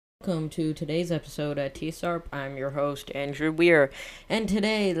Welcome to today's episode at TSARP. I'm your host, Andrew Weir, and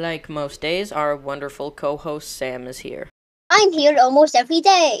today, like most days, our wonderful co-host Sam is here. I'm here almost every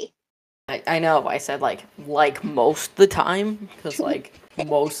day. I know, I said like most the time, because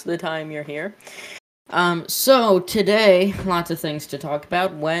most of the time you're here. So today, lots of things to talk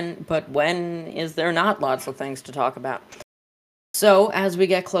about. When is there not lots of things to talk about? So, as we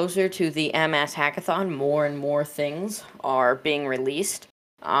get closer to the MS Hackathon, more and more things are being released.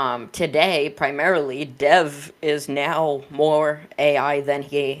 Today, primarily, Dev is now more AI than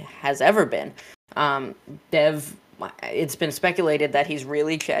he has ever been. Dev, it's been speculated that he's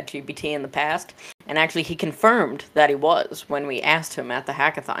really ChatGPT in the past, and actually he confirmed that he was when we asked him at the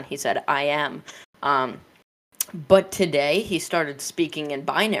hackathon. He said, I am. But today he started speaking in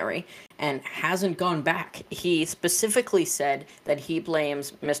binary and hasn't gone back. He specifically said that he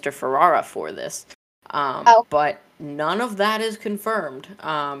blames Mr. Ferrara for this. But none of that is confirmed.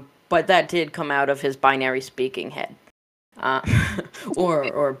 But that did come out of his binary speaking head.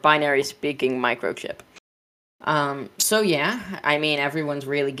 Or binary speaking microchip. So yeah, I mean, everyone's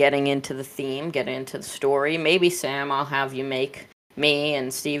really getting into the theme, getting into the story. Maybe, Sam, I'll have you make me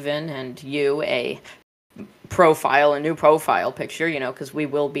and Steven and you a new profile picture, because we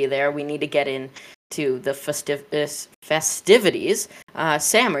will be there. We need to get into the festivities.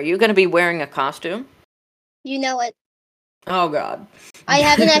 Sam, are you going to be wearing a costume? You know it. Oh, God. I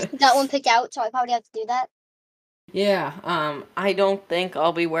haven't actually got one picked out, so I probably have to do that. Yeah, I don't think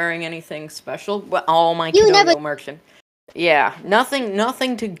I'll be wearing anything special. But all my KidOYO merch. Yeah,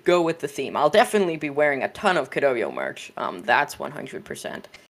 nothing to go with the theme. I'll definitely be wearing a ton of KidOYO merch. That's 100%.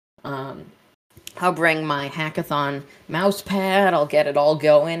 I'll bring my hackathon mouse pad. I'll get it all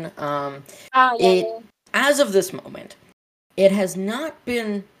going. As of this moment, it has not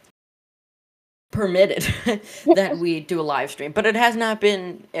been permitted that we do a live stream, but it has not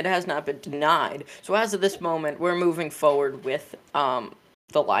been denied. So as of this moment, we're moving forward with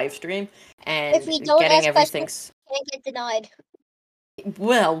the live stream and if we don't getting ask everything. Can't get denied.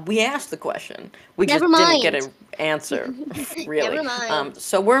 Well, we asked the question. We Never just mind. didn't get an answer, really. Never mind.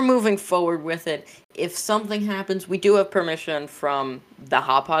 So we're moving forward with it. If something happens, we do have permission from the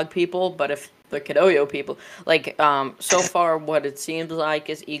Hopog people, but if the KidOYO people, so far what it seems like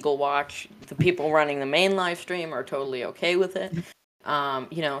is Eagle Watch, the people running the main live stream are totally okay with it.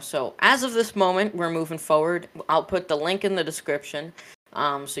 So as of this moment, we're moving forward. I'll put the link in the description,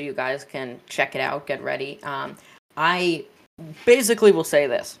 so you guys can check it out, get ready. I basically will say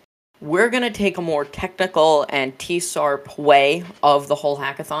this. We're going to take a more technical and TSARP way of the whole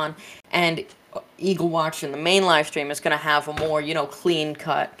hackathon, and Eagle Watch in the main live stream is going to have a more, clean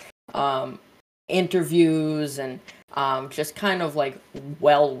cut interviews and just kind of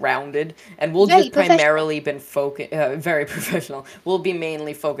well-rounded, and we'll just primarily been very professional. We'll be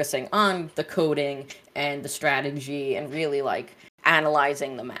mainly focusing on the coding and the strategy and really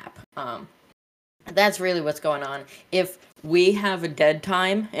analyzing the map. That's really what's going on. If we have a dead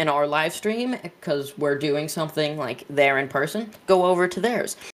time in our live stream because we're doing something there in person, go over to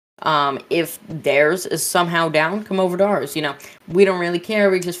theirs. If theirs is somehow down, come over to ours. We don't really care.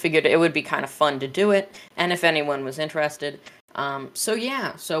 We just figured it would be kind of fun to do it, and if anyone was interested.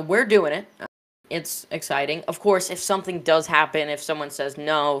 So we're doing it. It's exciting. Of course, if something does happen, if someone says,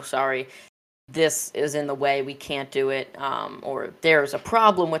 no, sorry, this is in the way, we can't do it, or there's a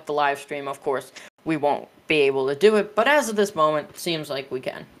problem with the live stream, of course, we won't be able to do it. But as of this moment, it seems like we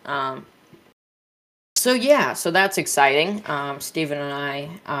can. So that's exciting. Steven and I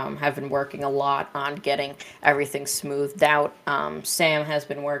have been working a lot on getting everything smoothed out. Sam has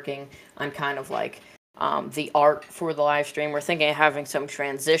been working on kind of the art for the live stream. We're thinking of having some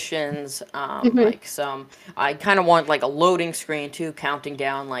transitions, I kind of want a loading screen too, counting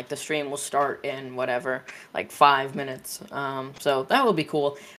down, the stream will start in whatever, 5 minutes. So that will be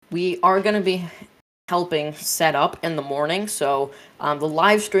cool. We are going to be helping set up in the morning, so the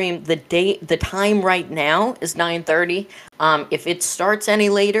live stream, the time right now is 9:30. If it starts any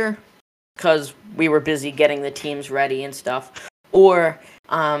later, because we were busy getting the teams ready and stuff, or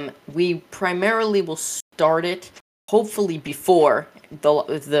we primarily will start it hopefully before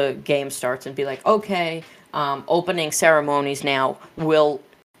the game starts and be okay, opening ceremonies now, we'll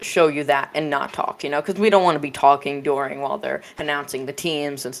show you that and not talk, because we don't want to be talking while they're announcing the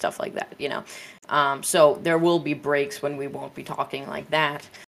teams and stuff like that, so there will be breaks when we won't be talking like that.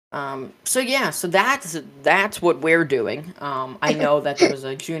 So that's what we're doing. I know that there was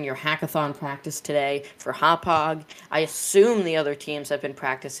a junior hackathon practice today for Hopog. I assume the other teams have been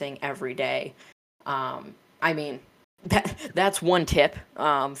practicing every day. I mean, That's one tip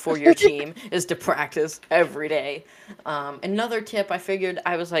for your team is to practice every day. Another tip, I figured,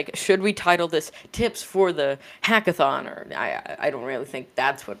 I was like, should we title this "Tips for the Hackathon"? Or I don't really think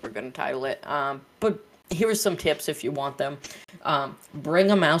that's what we're going to title it. But here are some tips if you want them.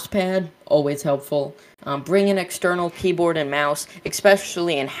 Bring a mouse pad, always helpful. Bring an external keyboard and mouse,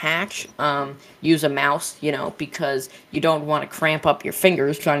 especially in Hatch. Use a mouse, because you don't want to cramp up your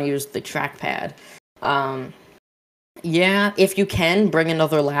fingers trying to use the trackpad. Yeah, if you can, bring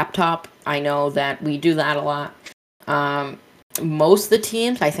another laptop. I know that we do that a lot. Um, Most of the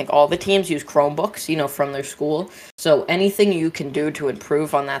teams, I think all the teams use Chromebooks, from their school. So anything you can do to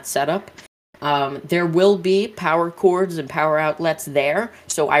improve on that setup. There will be power cords and power outlets there,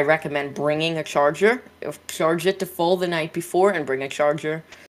 so I recommend bringing a charger. Charge it to full the night before and bring a charger.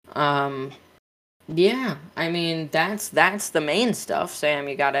 Um, yeah, I mean that's the main stuff. Sam,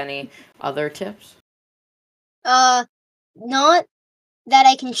 you got any other tips? Not that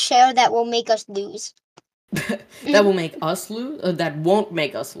I can share that will make us lose. That will make us lose? That won't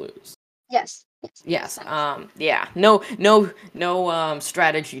make us lose. Yes. Yes. Yeah. No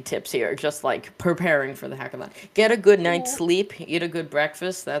strategy tips here. Just like preparing for the hackathon. Get a good night's sleep. Eat a good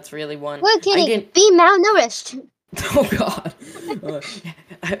breakfast. That's really one. We're kidding. Be malnourished. Oh God.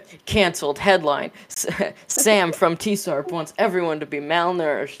 Cancelled headline. Sam from TSARP wants everyone to be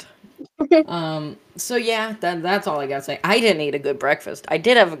malnourished. So yeah, that's all I gotta say. I didn't eat a good breakfast. I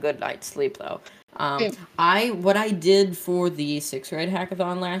did have a good night's sleep though. What I did for the 6th grade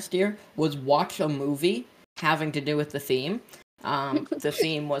hackathon last year was watch a movie having to do with the theme. The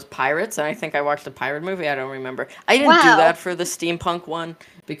theme was pirates, and I think I watched a pirate movie. I don't remember. I didn't do that for the steampunk one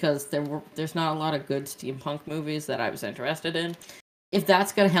because there's not a lot of good steampunk movies that I was interested in. If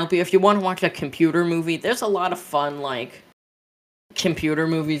that's gonna help you, if you want to watch a computer movie, there's a lot of fun like computer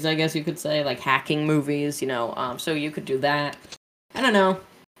movies, I guess you could say, like hacking movies, so you could do that. I don't know.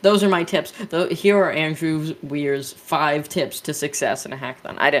 Those are my tips. Here are Andrew Weir's 5 tips to success in a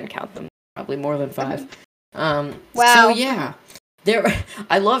hackathon. I didn't count them. Probably more than 5. Wow. So yeah. There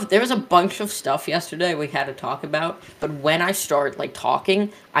was a bunch of stuff yesterday we had to talk about, but when I start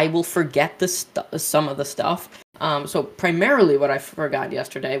talking, I will forget some of the stuff. So primarily what I forgot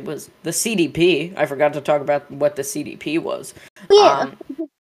yesterday was the CDP. I forgot to talk about what the CDP was. Yeah.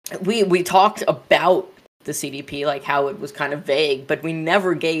 We talked about the CDP, like how it was kind of vague, but we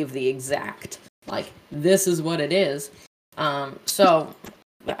never gave the exact, this is what it is. So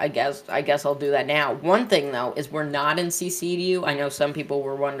I guess I'll do that now. One thing though is we're not in CCDU. I know some people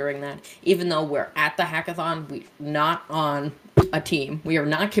were wondering that. Even though we're at the hackathon, we're not on a team. We are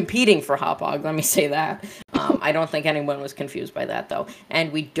not competing for Hopog, let me say that. I don't think anyone was confused by that though.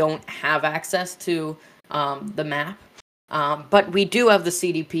 And we don't have access to the map. But we do have the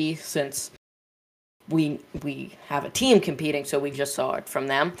CDP since we have a team competing, so we just saw it from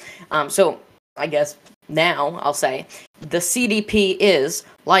them. So I guess now I'll say the CDP is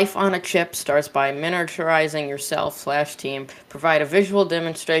life on a chip starts by miniaturizing yourself/team, provide a visual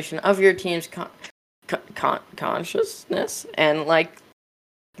demonstration of your team's consciousness and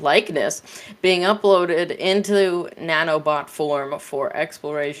likeness being uploaded into nanobot form for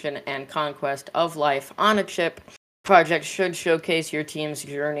exploration and conquest of life on a chip. Project should showcase your team's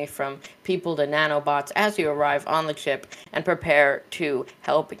journey from people to nanobots as you arrive on the chip and prepare to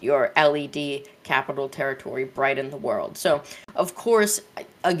help your LED capital territory brighten the world. So, of course,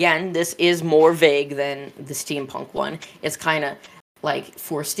 again, this is more vague than the steampunk one. It's kind of like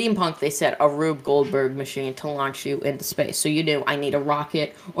for steampunk, they said a Rube Goldberg machine to launch you into space. So you knew I need a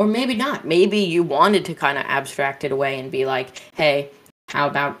rocket, or maybe not. Maybe you wanted to kind of abstract it away and be like, hey, how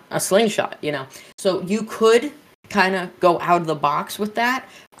about a slingshot, So you could kind of go out of the box with that.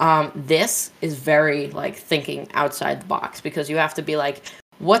 This is very thinking outside the box because you have to be like,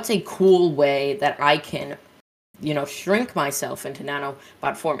 what's a cool way that I can shrink myself into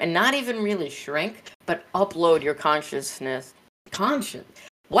nanobot form, and not even really shrink, but upload your conscience.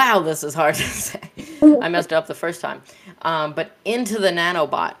 Wow, this is hard to say. I messed it up the first time. But into the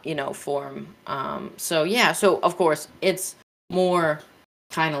nanobot, form. So of course it's more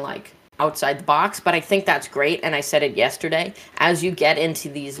kind of outside the box, but I think that's great. And I said it yesterday, as you get into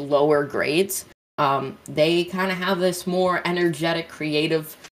these lower grades, they kind of have this more energetic,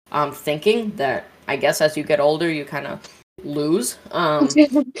 creative thinking that I guess as you get older, you kind of lose.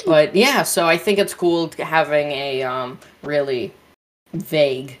 But yeah, so I think it's cool having a really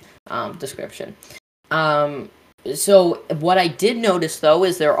vague description. So what I did notice though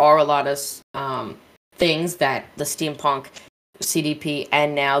is there are a lot of things that the steampunk CDP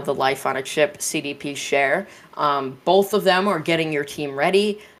and now the life on a chip CDP share. Both of them are getting your team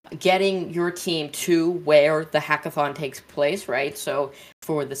ready. getting your team to where the hackathon takes place, right? So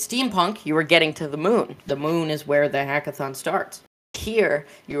for the steampunk, you are getting to the moon. The moon is where the hackathon starts. Here,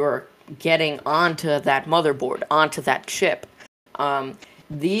 you're getting onto that motherboard, onto that chip.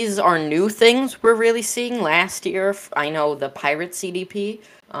 These are new things we're really seeing. Last year, I know the Pirate CDP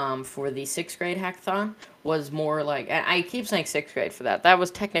for the 6th grade hackathon was more like, I keep saying 6th grade for that. That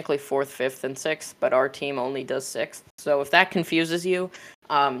was technically 4th, 5th, and 6th, but our team only does 6th. So if that confuses you,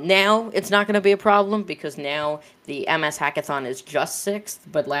 now it's not going to be a problem because now the MS hackathon is just 6th,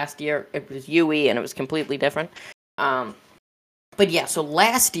 but last year it was UE and it was completely different. But yeah, so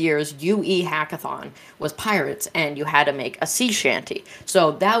last year's UE hackathon was pirates, and you had to make a sea shanty.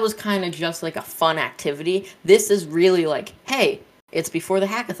 So that was kind of just like a fun activity. This is really like, hey, it's before the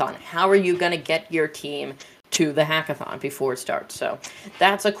hackathon. How are you going to get your team to the hackathon before it starts? So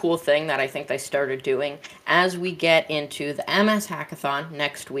that's a cool thing that I think they started doing. As we get into the MS hackathon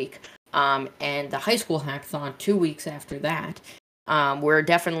next week, and the high school hackathon 2 weeks after that, we're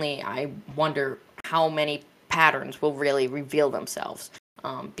definitely, I wonder how many patterns will really reveal themselves,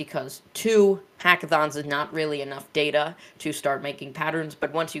 because 2 hackathons is not really enough data to start making patterns,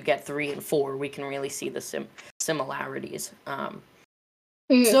 but once you get 3 and 4, we can really see the similarities.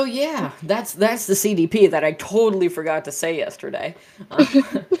 So yeah, that's the CDP that I totally forgot to say yesterday.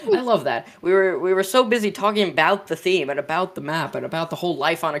 I love that. We were so busy talking about the theme and about the map and about the whole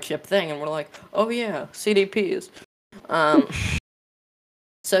life on a chip thing, and we're like, oh yeah, CDPs.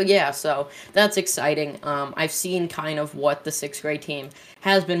 So yeah, so that's exciting. I've seen kind of what the 6th grade team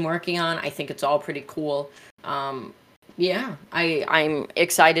has been working on. I think it's all pretty cool. Yeah, I'm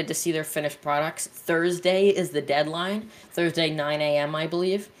excited to see their finished products. Thursday is the deadline. Thursday, 9 a.m., I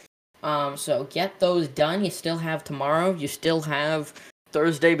believe. So get those done. You still have tomorrow. You still have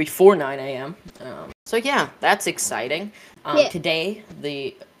Thursday before 9 a.m. So yeah, that's exciting. Yeah. Today,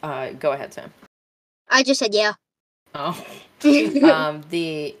 go ahead, Sam. I just said yeah. Oh.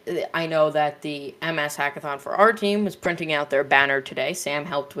 I know that the MS hackathon for our team was printing out their banner today. Sam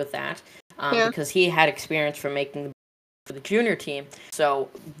helped with that because he had experience from making for the junior team. So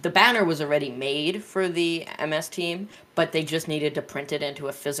the banner was already made for the MS team, but they just needed to print it into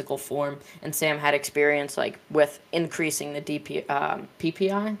a physical form. And Sam had experience like with increasing the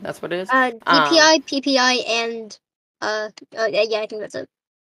PPI. That's what it is. DPI, PPI, and yeah, I think that's it.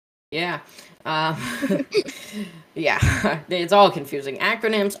 Yeah. Yeah, it's all confusing.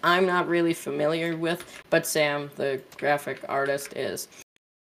 Acronyms I'm not really familiar with, but Sam, the graphic artist, is.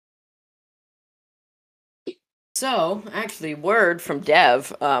 So, actually, word from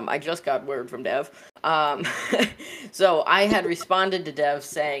Dev. I just got word from Dev. So I had responded to Dev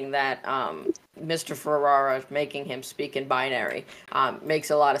saying that Mr. Ferrara making him speak in binary makes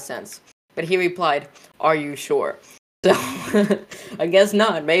a lot of sense. But he replied, "Are you sure?" So I guess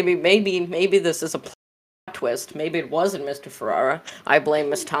not. Maybe this is a plot twist. Maybe it wasn't Mr. Ferrara. I blame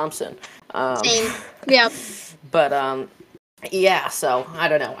Miss Thompson. Same. Yeah. But yeah, so I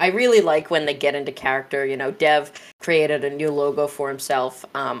don't know. I really like when they get into character. You know, Dev created a new logo for himself.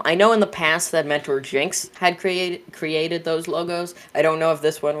 I know in the past that Mentor Jinx had created those logos. I don't know if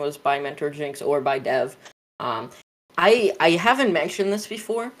this one was by Mentor Jinx or by Dev. I haven't mentioned this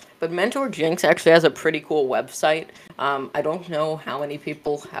before, but Mentor Jinx actually has a pretty cool website. I don't know how many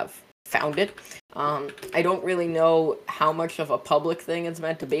people have found it. I don't really know how much of a public thing it's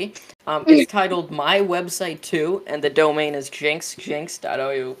meant to be. It's titled My Website Too, and the domain is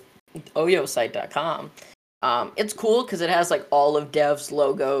jinx.oyosite.com. It's cool because it has like all of Dev's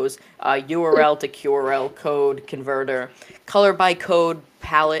logos, URL to QRL code converter, color by code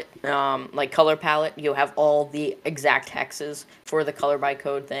palette, like color palette. You have all the exact hexes for the color by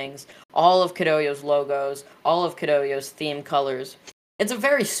code things, all of KidOYO's logos, all of KidOYO's theme colors. It's a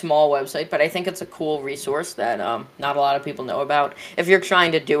very small website, but I think it's a cool resource that not a lot of people know about. If you're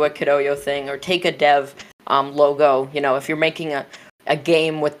trying to do a KidOYO thing or take a Dev logo, you know, if you're making a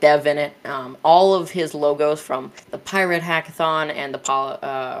game with Dev in it, all of his logos from the Pirate Hackathon and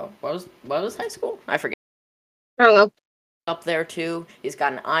the what was high school? I forget. I don't know. Up there too. He's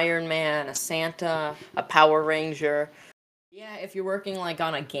got an Iron Man, a Santa, a Power Ranger. Yeah, if you're working like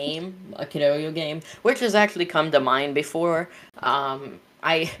on a game, a KidOYO game, which has actually come to mind before.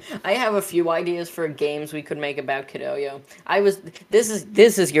 I have a few ideas for games we could make about KidOYO.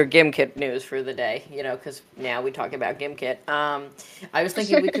 This is your GimKit news for the day, you know, because now we talk about GimKit. I was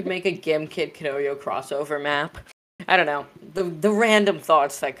thinking we could make a GimKit KidOYO crossover map. I don't know, the random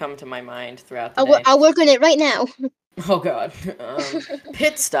thoughts that come to my mind throughout the day. I'll work on it right now. Oh God,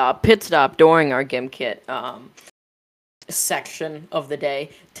 pit stop during our GimKit section of the day.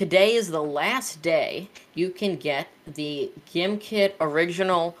 Today is the last day you can get the GimKit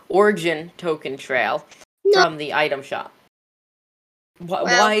original origin token trail No. from the item shop. Wow.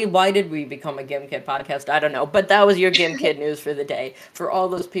 Why did we become a GimKit podcast? I don't know, but that was your GimKit news for the day for all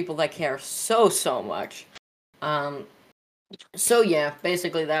those people that care so much. So yeah,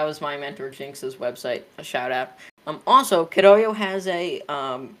 basically that was my mentor Jinx's website. A shout out. Also, KidOYO has a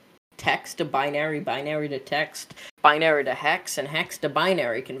text to binary, binary to text, binary to hex, and hex to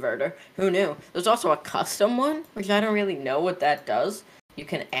binary converter. Who knew? There's also a custom one, which I don't really know what that does. You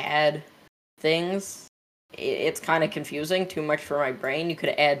can add things. It's kind of confusing, too much for my brain. You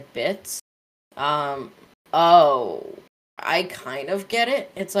could add bits. Oh, I kind of get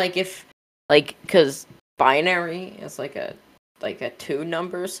it. It's like because binary is like a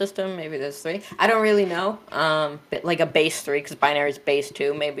 2-number system. Maybe there's 3. I don't really know. But like a base 3, because binary is base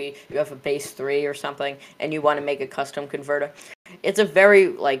 2. Maybe you have a base 3 or something, and you want to make a custom converter. It's a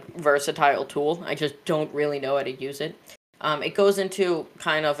very versatile tool. I just don't really know how to use it. It goes into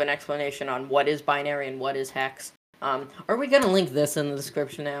kind of an explanation on what is binary and what is hex. Are we gonna link this in the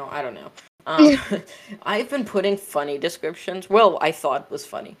description now? I don't know. I've been putting funny descriptions. Well, I thought was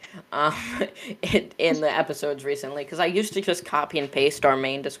funny in the episodes recently, because I used to just copy and paste our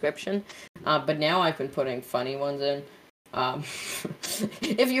main description, but now I've been putting funny ones in.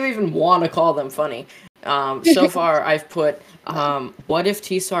 If you even want to call them funny. So far, I've put what if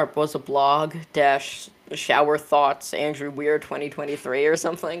TSARP was a blog dash shower thoughts Andrew Weir 2023 or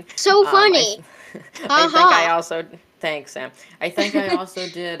something. So funny. I think I also thanks Sam. I think I also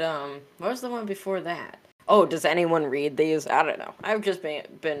did what was the one before that? Oh, does anyone read these? I don't know. I've just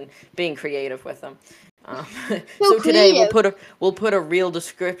been being creative with them. So today we'll put a real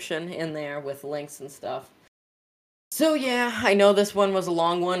description in there with links and stuff. So yeah, I know this one was a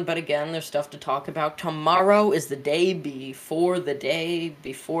long one, but again, there's stuff to talk about. Tomorrow is the day before the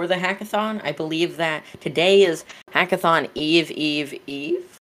hackathon. I believe that today is Hackathon Eve.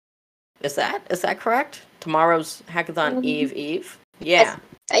 Is that correct? Tomorrow's Hackathon Eve. Yeah,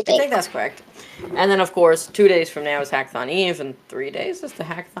 I think that's correct. And then, of course, 2 days from now is Hackathon Eve, and 3 days is the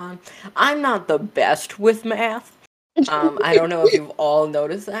hackathon. I'm not the best with math. I don't know if you've all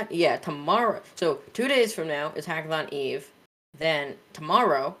noticed that. Yeah, tomorrow. So 2 days from now is Hackathon Eve. Then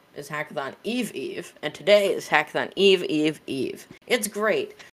tomorrow is Hackathon Eve, and today is Hackathon Eve. It's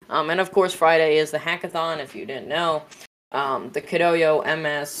great. And of course Friday is the hackathon. If you didn't know, the KidOYO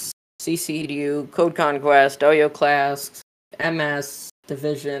MS KidOYO Code Conquest OYO class MS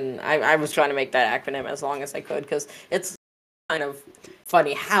division. I was trying to make that acronym as long as I could because it's kind of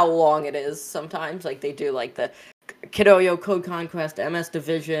funny how long it is sometimes. Like they do like the KidOYO Code Conquest, MS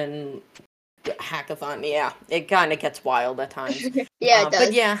Division, hackathon. Yeah, it kind of gets wild at times. Yeah, it does.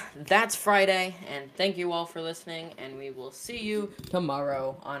 But yeah, that's Friday, and thank you all for listening, and we will see you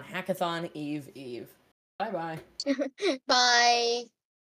tomorrow on Hackathon Eve. Bye-bye. Bye.